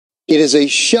It is a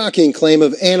shocking claim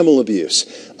of animal abuse.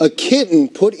 A kitten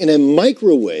put in a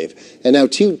microwave, and now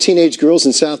two teenage girls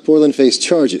in South Portland face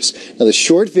charges. Now, the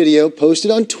short video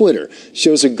posted on Twitter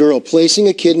shows a girl placing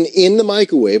a kitten in the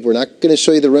microwave. We're not going to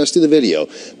show you the rest of the video,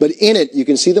 but in it, you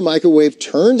can see the microwave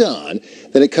turned on.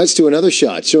 Then it cuts to another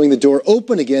shot showing the door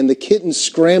open again, the kitten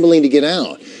scrambling to get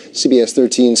out. CBS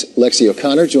 13's Lexi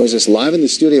O'Connor joins us live in the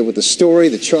studio with the story,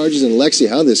 the charges, and Lexi,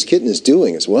 how this kitten is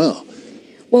doing as well.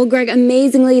 Well, Greg,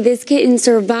 amazingly, this kitten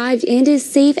survived and is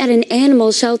safe at an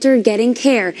animal shelter getting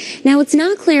care. Now, it's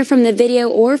not clear from the video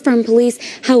or from police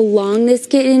how long this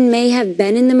kitten may have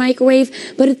been in the microwave,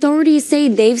 but authorities say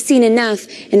they've seen enough,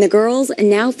 and the girls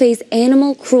now face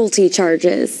animal cruelty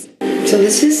charges. So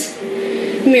this is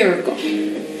Miracle.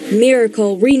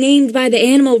 Miracle, renamed by the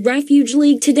Animal Refuge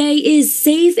League today, is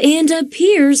safe and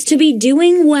appears to be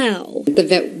doing well. The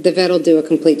vet will do a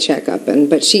complete checkup,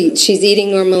 but she's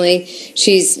eating normally.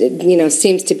 She's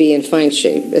seems to be in fine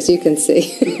shape, as you can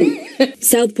see.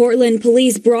 South Portland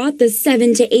police brought the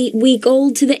 7 to 8 week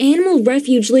old to the Animal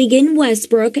Refuge League in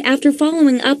Westbrook after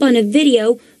following up on a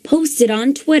video posted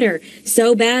on Twitter.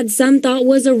 So bad some thought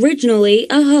was originally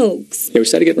a hoax. Yeah, we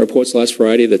started getting reports last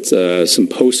Friday that some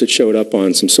posts had showed up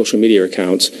on some social media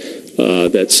accounts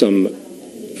that some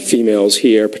females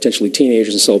here, potentially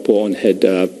teenagers in South Portland, had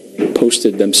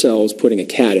posted themselves putting a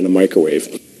cat in a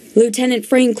microwave. Lieutenant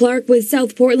Frank Clark with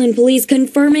South Portland Police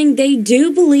confirming they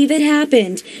do believe it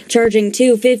happened, charging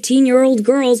two 15-year-old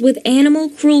girls with animal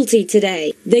cruelty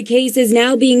today. The case is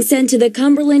now being sent to the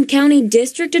Cumberland County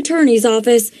District Attorney's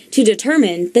Office to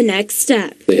determine the next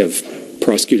step. They have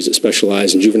prosecutors that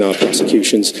specialize in juvenile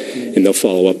prosecutions, and they'll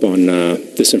follow up on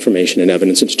this information and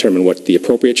evidence and determine what the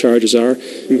appropriate charges are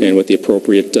and what the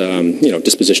appropriate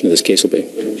disposition of this case will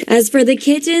be. As for the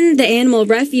kitten, the Animal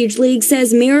Refuge League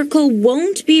says Miracle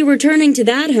won't be returning to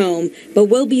that home, but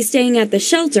will be staying at the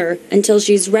shelter until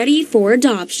she's ready for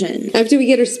adoption. After we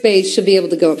get her spayed, she'll be able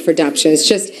to go up for adoption. It's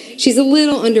just she's a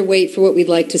little underweight for what we'd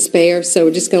like to spay her, so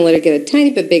we're just going to let her get a tiny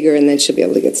bit bigger, and then she'll be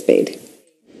able to get spayed.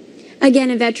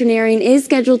 Again, a veterinarian is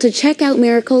scheduled to check out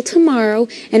Miracle tomorrow,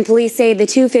 and police say the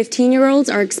two 15-year-olds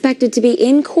are expected to be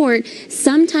in court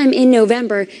sometime in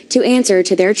November to answer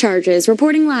to their charges.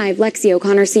 Reporting live, Lexi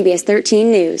O'Connor, CBS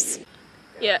 13 News.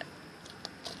 Yeah.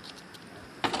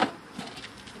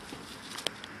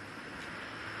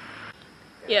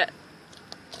 Yeah.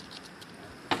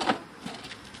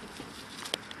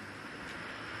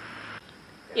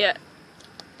 Yeah.